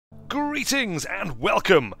Greetings and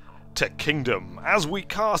welcome to Kingdom as we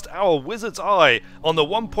cast our wizard's eye on the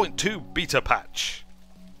 1.2 beta patch.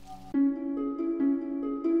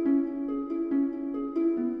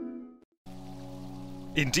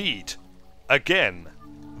 Indeed, again,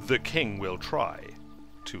 the king will try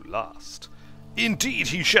to last. Indeed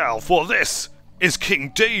he shall, for this is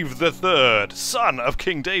King Dave the Third, son of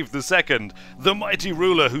King Dave the Second, the mighty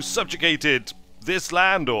ruler who subjugated this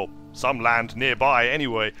land, or some land nearby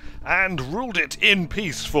anyway, and ruled it in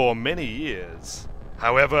peace for many years.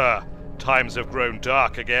 However, times have grown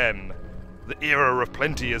dark again. The era of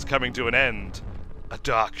plenty is coming to an end. A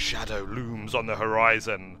dark shadow looms on the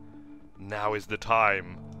horizon. Now is the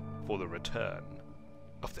time for the return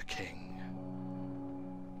of the king.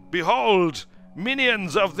 Behold,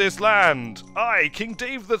 minions of this land, I, King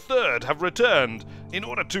Dave the Third, have returned in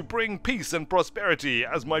order to bring peace and prosperity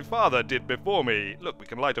as my father did before me. Look, we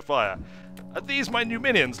can light a fire. Are these my new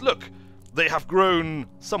minions? Look, they have grown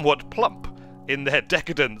somewhat plump in their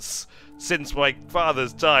decadence since my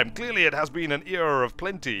father's time. Clearly it has been an era of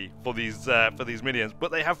plenty for these minions, but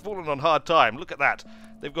they have fallen on hard time. Look at that.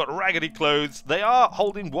 They've got raggedy clothes. They are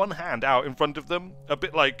holding one hand out in front of them, a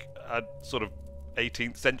bit like a sort of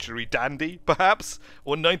 18th century dandy, perhaps,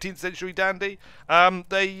 or 19th century dandy.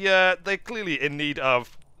 They're clearly in need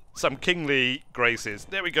of some kingly graces.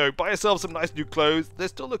 There we go. Buy yourself some nice new clothes. They're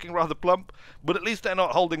still looking rather plump, but at least they're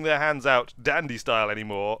not holding their hands out dandy style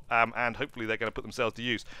anymore, and hopefully they're going to put themselves to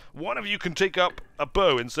use. One of you can take up a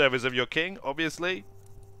bow in service of your king, obviously,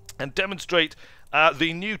 and demonstrate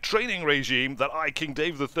the new training regime that I, King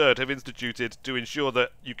Dave the Third, have instituted to ensure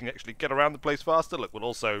that you can actually get around the place faster. Look, we'll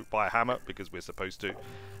also buy a hammer, because we're supposed to.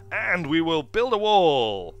 And we will build a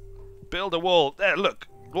wall. Build a wall. There, look.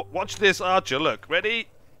 Watch this archer. Look, ready?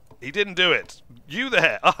 He didn't do it. You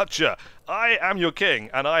there, archer. I am your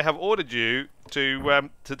king, and I have ordered you to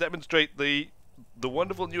demonstrate the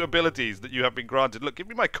wonderful new abilities that you have been granted. Look, give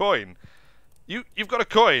me my coin. You've got a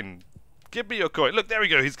coin. Give me your coin. Look, there we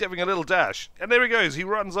go. He's giving a little dash. And there he goes. He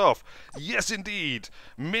runs off. Yes, indeed.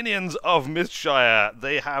 Minions of Mistshire.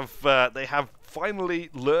 They have finally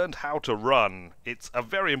learned how to run. It's a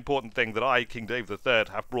very important thing that I, King Dave the Third,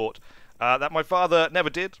 have brought that my father never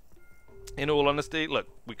did. In all honesty, look,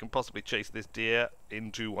 we can possibly chase this deer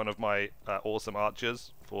into one of my awesome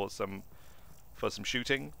archers for some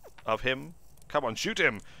shooting of him. Come on, shoot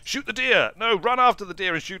him. Shoot the deer. No, run after the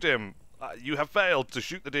deer and shoot him. You have failed to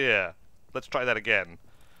shoot the deer. Let's try that again.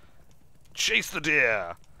 Chase the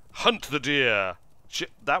deer! Hunt the deer!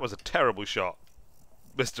 That was a terrible shot,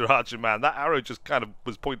 Mr. Archer Man. That arrow just kind of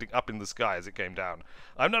was pointing up in the sky as it came down.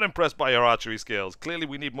 I'm not impressed by your archery skills. Clearly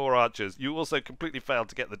we need more archers. You also completely failed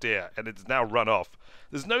to get the deer, and it's now run off.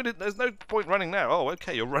 There's no point running now. Oh,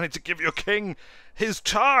 okay, you're running to give your king his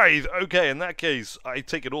tithe! Okay, in that case, I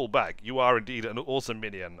take it all back. You are indeed an awesome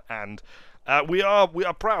minion, and we are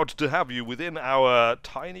proud to have you within our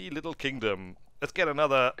tiny little kingdom. Let's get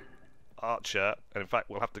another archer, and in fact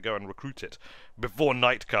we'll have to go and recruit it before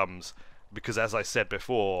night comes, because as I said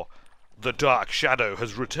before, the dark shadow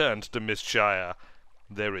has returned to Mistshire.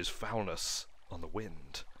 There is foulness on the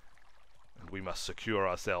wind, and we must secure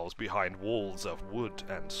ourselves behind walls of wood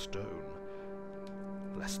and stone,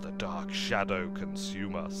 lest the dark shadow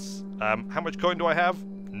consume us. How much coin do I have?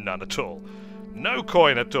 None at all. No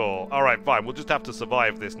coin at all. Alright, fine. We'll just have to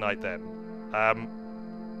survive this night then.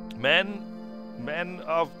 Men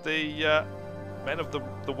of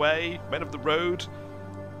the way, men of the road.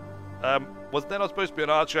 Was there not supposed to be an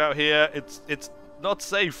archer out here? It's not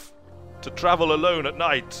safe to travel alone at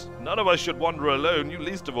night. None of us should wander alone, you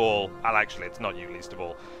least of all. Well, actually, it's not you least of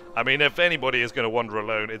all. I mean, if anybody is going to wander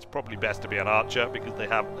alone, it's probably best to be an archer, because they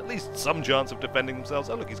have at least some chance of defending themselves.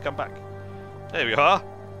 Oh, look, he's come back. There we are.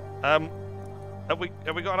 Have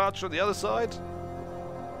we got an archer on the other side?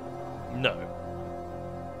 No.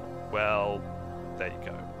 Well, there you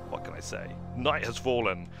go. What can I say? Night has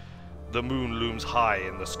fallen. The moon looms high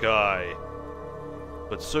in the sky.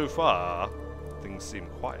 But so far, things seem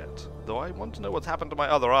quiet. Though I want to know what's happened to my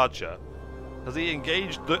other archer. Has he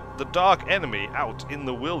engaged the dark enemy out in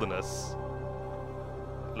the wilderness?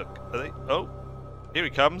 Look, are they... Oh, here he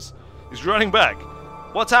comes. He's running back.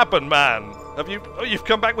 What's happened, man? Oh, you've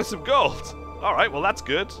come back with some gold. Alright, well that's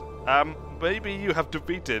good. Maybe you have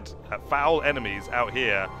defeated foul enemies out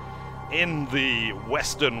here in the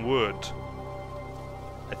Western Wood.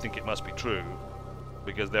 I think it must be true,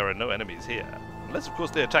 because there are no enemies here. Unless, of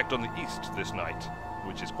course, they attacked on the east this night,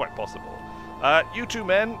 which is quite possible. You two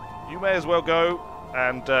men, you may as well go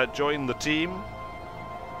and join the team.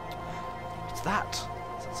 What's that?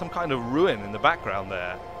 Is that some kind of ruin in the background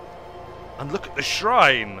there? And look at the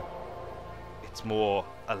shrine! It's more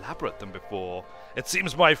elaborate than before. It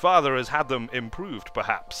seems my father has had them improved,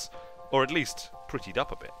 perhaps. Or at least prettied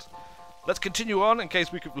up a bit. Let's continue on in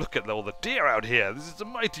case we could look at all the deer out here. This is a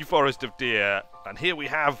mighty forest of deer. And here we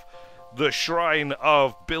have the Shrine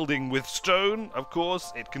of Building with Stone, of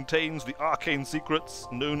course. It contains the arcane secrets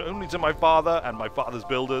known only to my father and my father's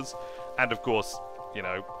builders. And of course, you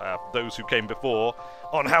know, those who came before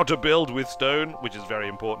on how to build with stone, which is very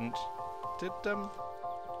important. Did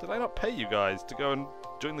I not pay you guys to go and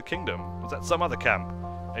join the kingdom? Was that some other camp?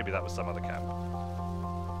 Maybe that was some other camp.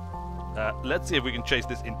 Let's see if we can chase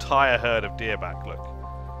this entire herd of deer back. Look.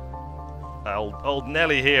 Old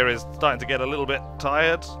Nelly here is starting to get a little bit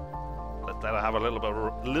tired. Let her have a little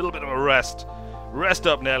bit of a rest. Rest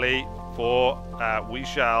up, Nelly, for we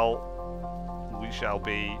shall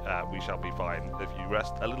be fine if you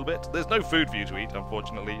rest a little bit. There's no food for you to eat,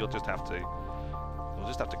 unfortunately. You'll just have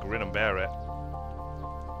to grin and bear it.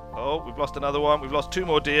 Oh, we've lost another one. We've lost 2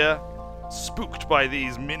 more deer. Spooked by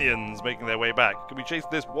these minions making their way back. Can we chase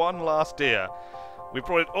this one last deer? We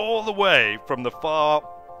brought it all the way from the far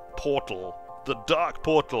portal, the dark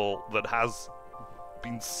portal that has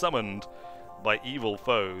been summoned by evil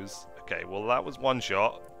foes. Okay, well that was one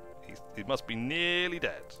shot. He must be nearly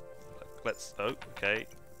dead. Okay.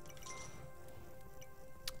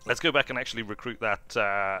 Let's go back and actually recruit that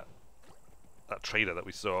that trader that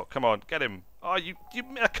we saw. Come on, get him. Oh, I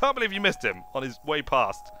can't believe you missed him on his way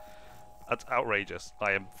past. That's outrageous.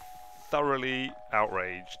 I am thoroughly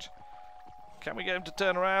outraged. Can we get him to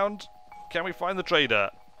turn around? Can we find the trader?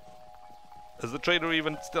 Is the trader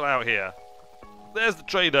even still out here? There's the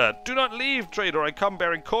trader. Do not leave, trader. I come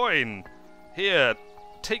bearing coin. Here,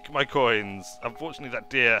 take my coins. Unfortunately, that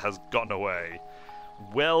deer has gotten away.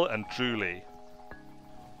 Well and truly.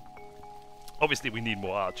 Obviously, we need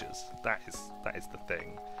more archers. That is the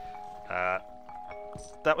thing.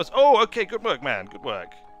 That was... Oh, okay. Good work, man. Good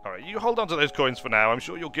work. Alright, you hold on to those coins for now. I'm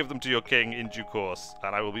sure you'll give them to your king in due course,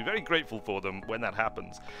 and I will be very grateful for them when that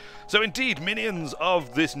happens. So indeed, minions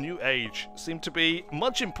of this new age seem to be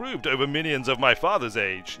much improved over minions of my father's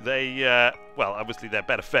age. They, well, obviously they're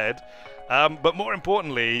better fed, but more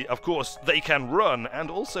importantly, of course, they can run, and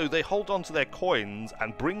also they hold on to their coins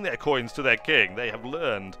and bring their coins to their king. They have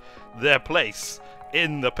learned their place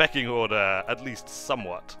in the pecking order, at least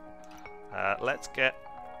somewhat. Let's get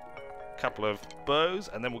couple of bows,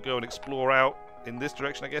 and then we'll go and explore out in this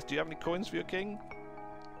direction, I guess. Do you have any coins for your king?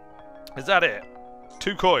 Is that it?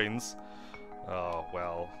 2 coins? Oh,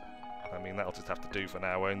 well, I mean, that'll just have to do for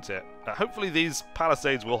now, won't it? Hopefully these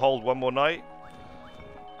palisades will hold one more night.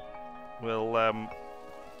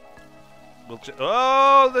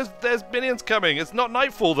 Oh, there's minions coming. It's not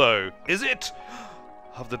nightfall, though, is it?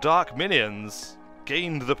 Have the dark minions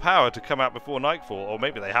gained the power to come out before nightfall? Or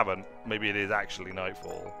maybe they haven't. Maybe it is actually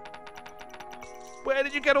nightfall. Where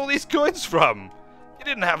did you get all these coins from? You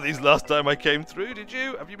didn't have these last time I came through, did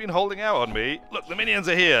you? Have you been holding out on me? Look, the minions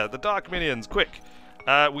are here. The dark minions, quick.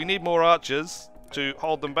 We need more archers to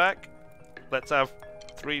hold them back. Let's have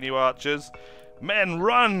 3 new archers. Men,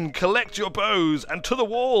 run! Collect your bows and to the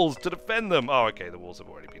walls to defend them. Oh, okay, the walls have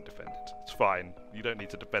already been defended. It's fine. You don't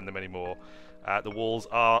need to defend them anymore. The walls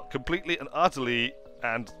are completely and utterly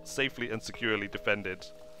and safely and securely defended.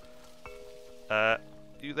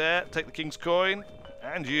 You there, take the king's coin,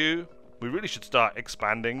 and you. We really should start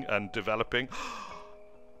expanding and developing.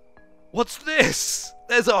 What's this?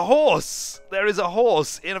 There's a horse! There is a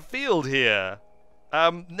horse in a field here.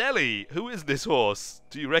 Nelly, who is this horse?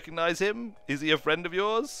 Do you recognize him? Is he a friend of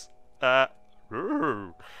yours? Let's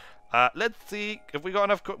see if we got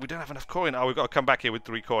enough coin. We don't have enough coin. Oh, we've got to come back here with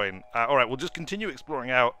 3 coin. Alright, we'll just continue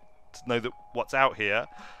exploring out to know that what's out here.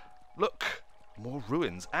 Look, more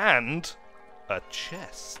ruins and a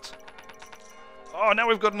chest. Oh, now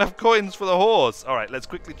we've got enough coins for the horse. Alright, let's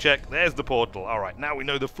quickly check. There's the portal. Alright, now we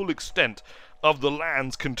know the full extent of the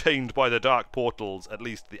lands contained by the dark portals, at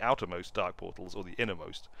least the outermost dark portals, or the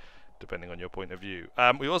innermost, depending on your point of view.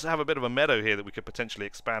 We also have a bit of a meadow here that we could potentially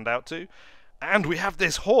expand out to. And we have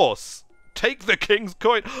this horse. Take the king's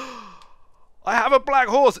coin. I have a black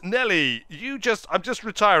horse. Nelly, I'm just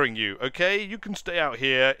retiring you, okay? You can stay out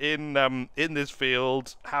here in this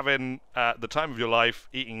field, having the time of your life,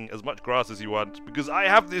 eating as much grass as you want, because I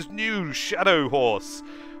have this new shadow horse.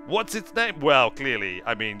 What's its name? Well, clearly,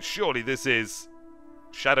 I mean, surely this is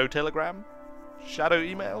Shadow Telegram? Shadow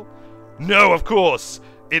Email? No, of course!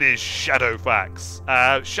 It is Shadowfax.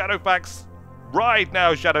 Shadowfax, ride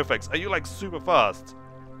now, Shadowfax. Are you, like, super fast?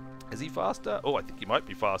 Is he faster? Oh, I think he might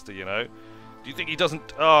be faster, you know. Do you think he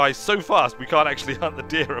doesn't... Oh, he's so fast we can't actually hunt the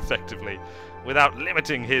deer effectively without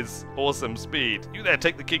limiting his awesome speed. You there,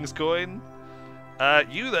 take the king's coin.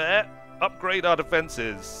 You there, upgrade our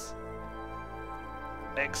defenses.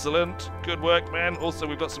 Excellent. Good work, man. Also,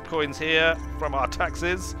 we've got some coins here from our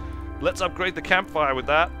taxes. Let's upgrade the campfire with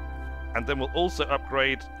that. And then we'll also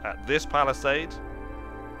upgrade this palisade.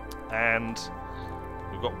 And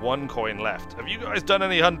we've got 1 coin left. Have you guys done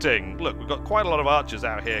any hunting? Look, we've got quite a lot of archers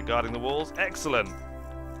out here guarding the walls. Excellent.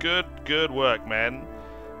 Good work, men.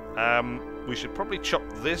 We should probably chop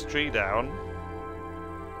this tree down.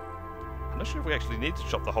 I'm not sure if we actually need to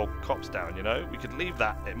chop the whole copse down, you know? We could leave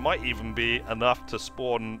that. It might even be enough to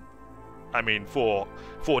spawn... I mean, for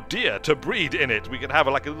deer to breed in it. We could have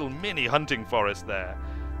like a little mini hunting forest there.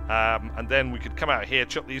 And then we could come out here,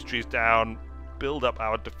 chop these trees down, build up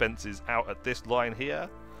our defenses out at this line here.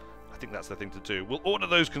 I think that's the thing to do. We'll order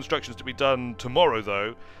those constructions to be done tomorrow,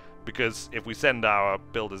 though, because if we send our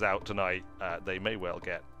builders out tonight, they may well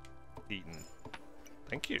get eaten.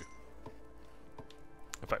 Thank you.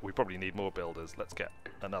 In fact, we probably need more builders. Let's get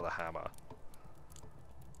another hammer.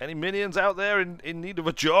 Any minions out there in need of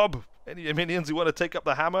a job? Any minions who want to take up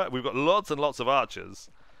the hammer? We've got lots and lots of archers.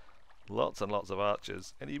 Lots and lots of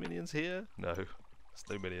archers. Any minions here? No. There's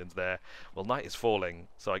no minions there. Well, night is falling,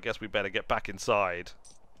 so I guess we better get back inside.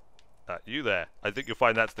 You there. I think you'll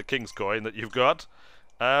find that's the king's coin that you've got.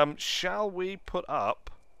 Shall we put up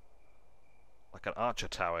like an archer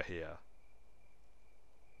tower here?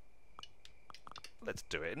 Let's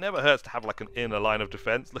do it. It never hurts to have like an inner line of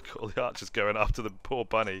defense. Look at all the archers going after the poor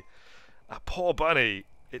bunny. That poor bunny.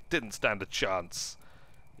 It didn't stand a chance.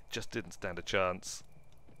 It just didn't stand a chance.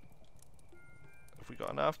 Have we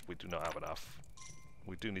got enough? We do not have enough.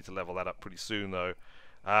 We do need to level that up pretty soon, though.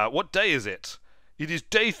 What day is it? It is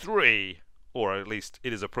day 3. Or at least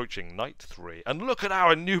it is approaching night 3. And look at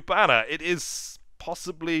our new banner. It is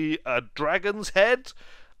possibly a dragon's head.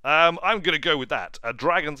 I'm going to go with that. A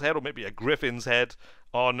dragon's head or maybe a griffin's head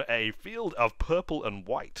on a field of purple and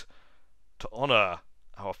white to honor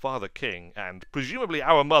our father king and presumably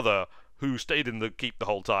our mother who stayed in the keep the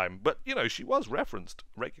whole time. But, you know, she was referenced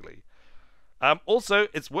regularly. Also,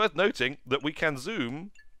 it's worth noting that we can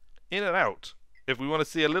zoom in and out if we want to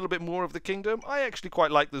see a little bit more of the kingdom. I actually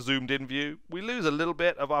quite like the zoomed in view. We lose a little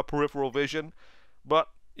bit of our peripheral vision, but,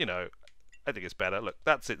 you know, I think it's better. Look,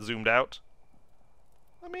 that's it zoomed out.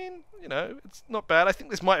 I mean, you know, it's not bad. I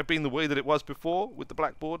think this might have been the way that it was before with the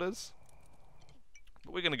black borders.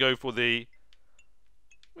 But we're going to go for the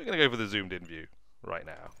zoomed in view right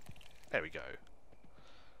now. There we go.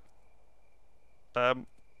 What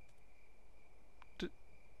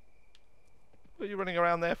are you running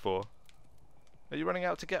around there for? Are you running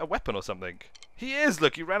out to get a weapon or something? He is!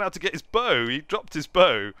 Look, he ran out to get his bow. He dropped his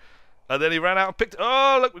bow. And then he ran out and picked...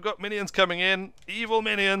 Oh, look, we've got minions coming in. Evil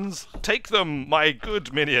minions. Take them, my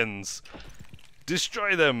good minions.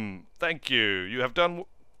 Destroy them. Thank you. You have done...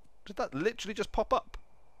 Did that literally just pop up?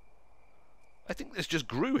 I think this just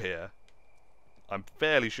grew here. I'm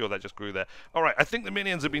fairly sure that just grew there. Alright, I think the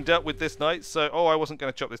minions have been dealt with this night, so... Oh, I wasn't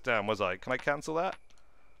going to chop this down, was I? Can I cancel that?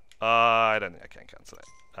 I don't think I can cancel it.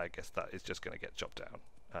 I guess that is just going to get chopped down.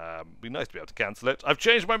 Be nice to be able to cancel it. I've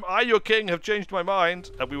changed my... I, your king, have changed my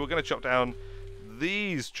mind. We were going to chop down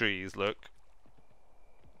these trees, look.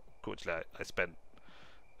 Fortunately, I spent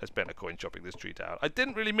a coin chopping this tree down. I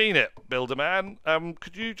didn't really mean it, Builder Man.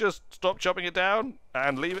 Could you just stop chopping it down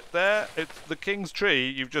and leave it there? It's the king's tree.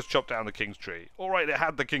 You've just chopped down the king's tree. Alright, it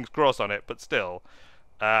had the king's cross on it, but still.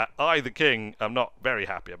 I, the king, am not very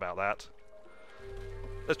happy about that.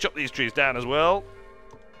 Let's chop these trees down as well.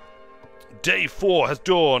 Day 4 has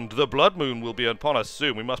dawned. The blood moon will be upon us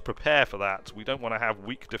soon. We must prepare for that. We don't want to have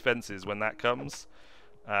weak defenses when that comes.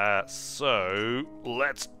 So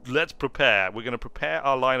let's prepare. We're going to prepare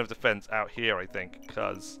our line of defense out here, I think,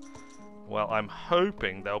 because, well, I'm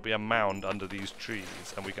hoping there'll be a mound under these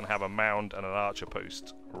trees, and we can have a mound and an archer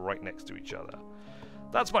post right next to each other.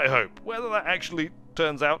 That's my hope. Whether that actually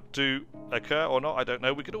turns out to occur or not, I don't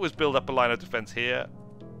know. We could always build up a line of defense here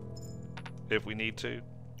if we need to.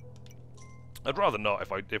 I'd rather not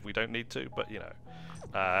if we don't need to, but, you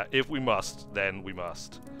know, if we must, then we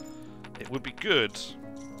must. It would be good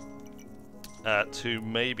to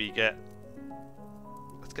maybe get...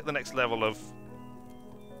 Let's get the next level of...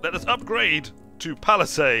 Let us upgrade to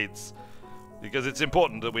palisades, because it's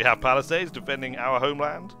important that we have palisades defending our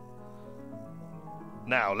homeland.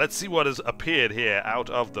 Now, let's see what has appeared here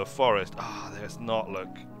out of the forest. Ah, there's not, look.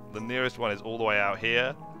 The nearest one is all the way out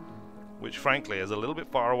here, which frankly is a little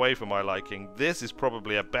bit far away for my liking. This is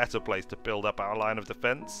probably a better place to build up our line of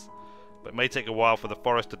defense, but it may take a while for the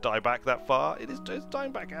forest to die back that far. It's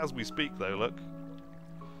dying back as we speak, though, look.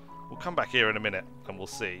 We'll come back here in a minute, and we'll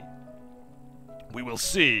see. We will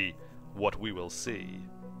see what we will see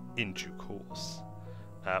in due course.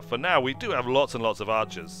 For now, we do have lots and lots of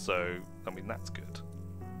archers, so, I mean, that's good.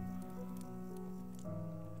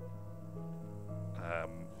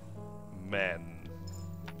 Men.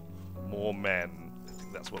 More men. I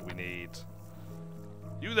think that's what we need.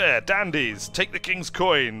 You there, dandies! Take the king's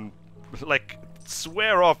coin! Like,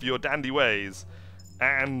 swear off your dandy ways,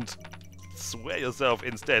 and swear yourself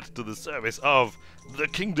instead to the service of the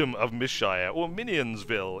Kingdom of Mistshire, or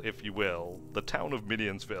Minionsville, if you will. The town of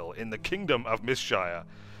Minionsville, in the Kingdom of Mistshire.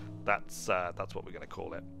 That's what we're going to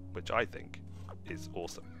call it, which I think is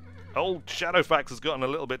awesome. Old Shadowfax has gotten a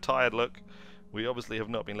little bit tired, look. We obviously have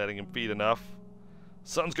not been letting him feed enough.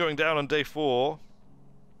 Sun's going down on day 4.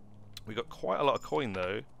 We got quite a lot of coin,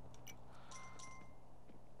 though.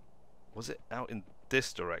 Was it out in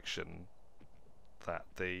this direction that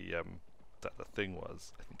the thing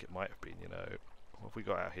was? I think it might have been, you know. What have we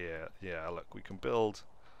got out here? Yeah, look, we can build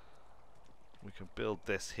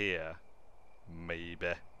this here.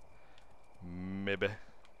 Maybe.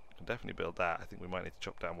 Can definitely build that. I think we might need to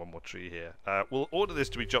chop down one more tree here. We'll order this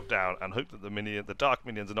to be chopped down and hope that the dark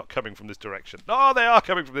minions are not coming from this direction. No, they are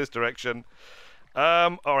coming from this direction.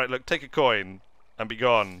 Alright, look, take a coin and be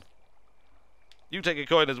gone. You take a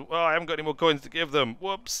coin as well. I haven't got any more coins to give them.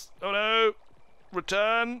 Whoops. Oh no.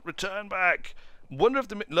 Return back. Wonder if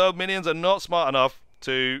the low minions are not smart enough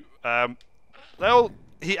to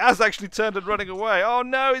he has actually turned and running away. Oh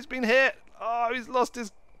no, he's been hit. Oh, he's lost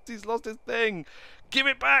his thing. Give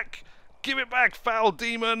it back! Give it back, foul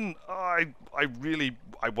demon! Oh,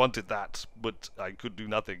 I wanted that, but I could do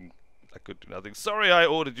nothing. Sorry I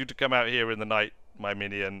ordered you to come out here in the night, my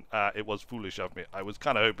minion. It was foolish of me. I was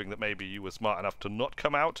kind of hoping that maybe you were smart enough to not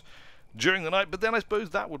come out during the night, but then I suppose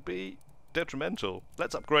that would be detrimental.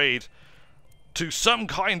 Let's upgrade to some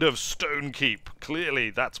kind of stone keep.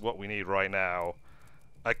 Clearly, that's what we need right now.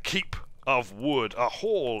 A keep of wood. A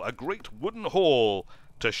hall. A great wooden hall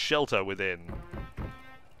to shelter within.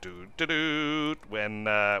 When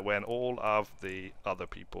all of the other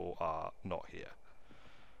people are not here.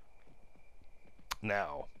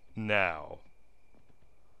 Now.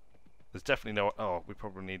 There's definitely no... Oh, we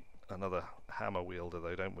probably need another hammer wielder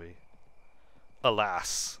though, don't we?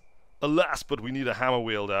 Alas, but we need a hammer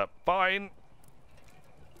wielder. Fine.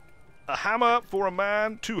 A hammer for a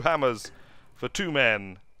man, 2 hammers for 2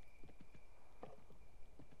 men.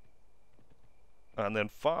 And then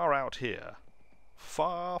far out here,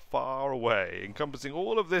 far away, encompassing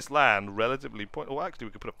all of this land, relatively well, actually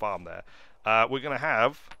we could put a farm there. We're going to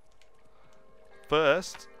have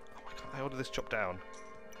first. Oh, why can't I order this chopped down?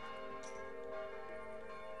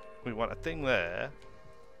 We want a thing there.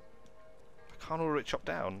 I can't order it chopped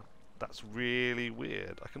down. That's really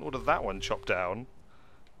weird. I can order that one chopped down,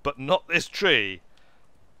 but not this tree.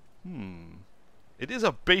 It is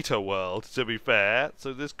a beta world, to be fair,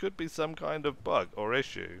 so this could be some kind of bug or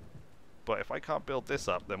issue. But if I can't build this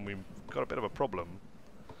up, then we've got a bit of a problem.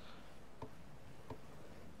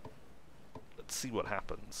 Let's see what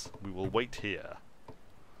happens. We will wait here.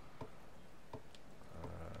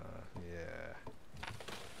 Yeah.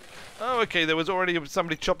 Oh, okay, there was already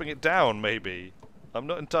somebody chopping it down, maybe. I'm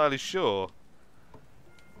not entirely sure.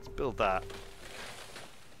 Let's build that.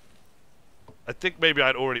 I think maybe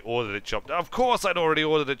I'd already ordered it chopped down. Of course I'd already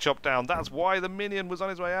ordered it chopped down. That's why the minion was on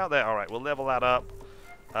his way out there. Alright, we'll level that up.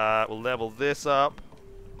 We'll level this up.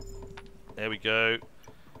 There we go.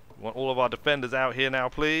 We want all of our defenders out here now,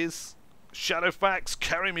 please. Shadowfax,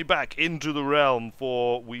 carry me back into the realm,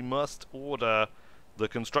 for we must order the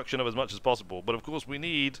construction of as much as possible. But of course we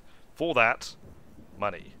need, for that,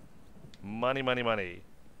 money. Money.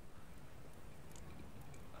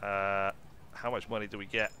 How much money do we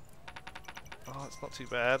get? Oh, it's not too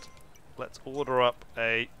bad. Let's order up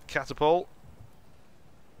a catapult.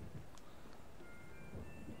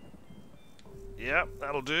 Yep,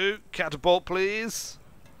 that'll do. Catapult, please.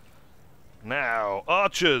 Now,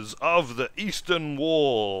 archers of the Eastern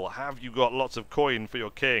Wall, have you got lots of coin for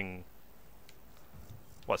your king?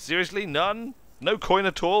 What, seriously? None? No coin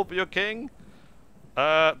at all for your king?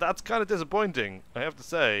 That's kind of disappointing, I have to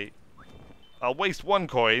say. I'll waste 1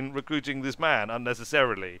 coin recruiting this man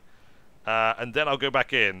unnecessarily. And then I'll go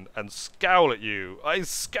back in and scowl at you. I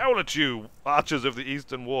scowl at you, archers of the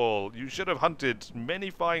Eastern Wall. You should have hunted many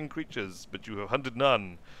fine creatures, but you have hunted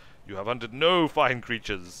none. You have hunted no fine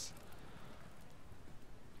creatures.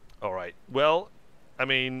 Alright, well, I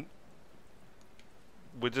mean,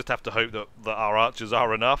 we just have to hope that our archers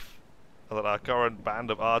are enough. That our current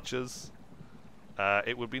band of archers.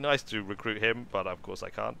 It would be nice to recruit him, but of course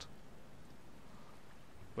I can't.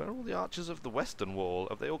 Where are all the archers of the Western Wall?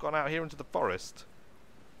 Have they all gone out here into the forest?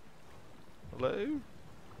 Hello?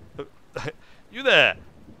 You there!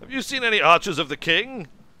 Have you seen any archers of the king?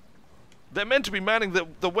 They're meant to be manning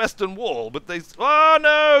the western wall, but they... Oh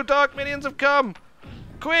no! Dark minions have come!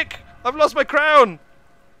 Quick! I've lost my crown!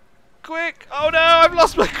 Quick! Oh no! I've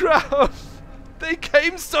lost my crown! They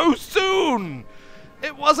came so soon!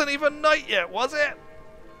 It wasn't even night yet, was it?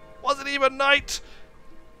 Wasn't even night!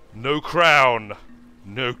 No crown.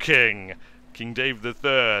 No king. King Dave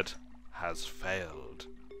III has failed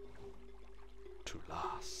to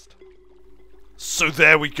last. So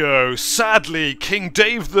there we go. Sadly, King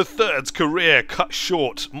Dave III's career cut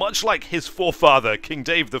short, much like his forefather, King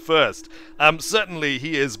Dave I. Certainly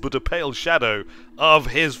he is but a pale shadow of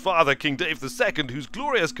his father, King Dave II, whose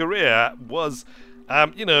glorious career was,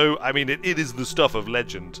 you know, I mean, it is the stuff of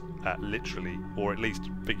legend, literally, or at least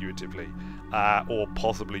figuratively, or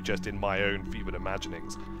possibly just in my own fevered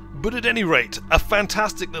imaginings. But at any rate, a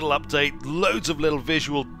fantastic little update, loads of little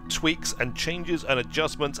visual tweaks and changes and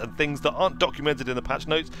adjustments and things that aren't documented in the patch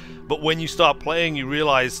notes, but when you start playing you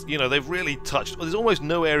realise, you know, they've really touched, there's almost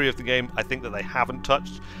no area of the game I think that they haven't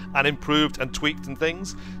touched and improved and tweaked and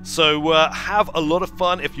things. So have a lot of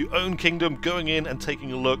fun if you own Kingdom, going in and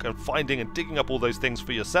taking a look and finding and digging up all those things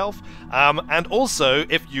for yourself. And also,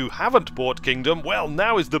 if you haven't bought Kingdom, well,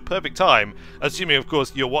 now is the perfect time, assuming of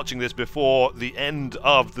course you're watching this before the end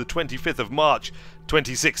of the 25th of March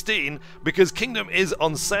 2016, because Kingdom is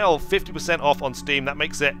on sale 50% off on Steam. That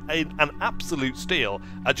makes it an absolute steal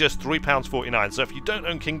at just £3.49. So if you don't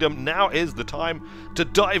own Kingdom, now is the time to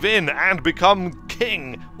dive in and become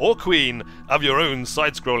king or queen of your own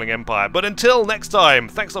side-scrolling empire. But until next time,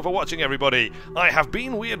 thanks a lot for watching, everybody. I have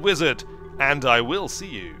been Weird Wizard, and I will see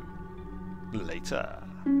you later.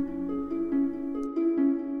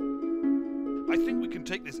 I think we can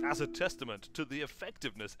take this as a testament to the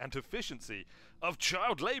effectiveness and efficiency of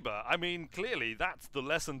child labour. I mean, clearly that's the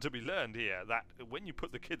lesson to be learned here, that when you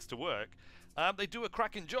put the kids to work, they do a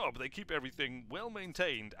cracking job. They keep everything well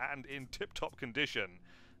maintained and in tip-top condition.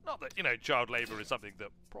 Not that, you know, child labour is something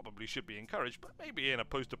that probably should be encouraged, but maybe in a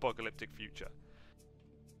post-apocalyptic future.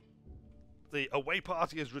 The away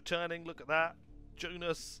party is returning, look at that.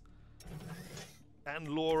 Jonas and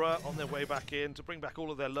Laura on their way back in to bring back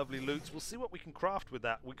all of their lovely loots. We'll see what we can craft with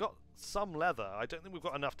that. We got some leather. I don't think we've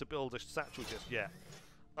got enough to build a satchel just yet,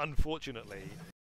 unfortunately.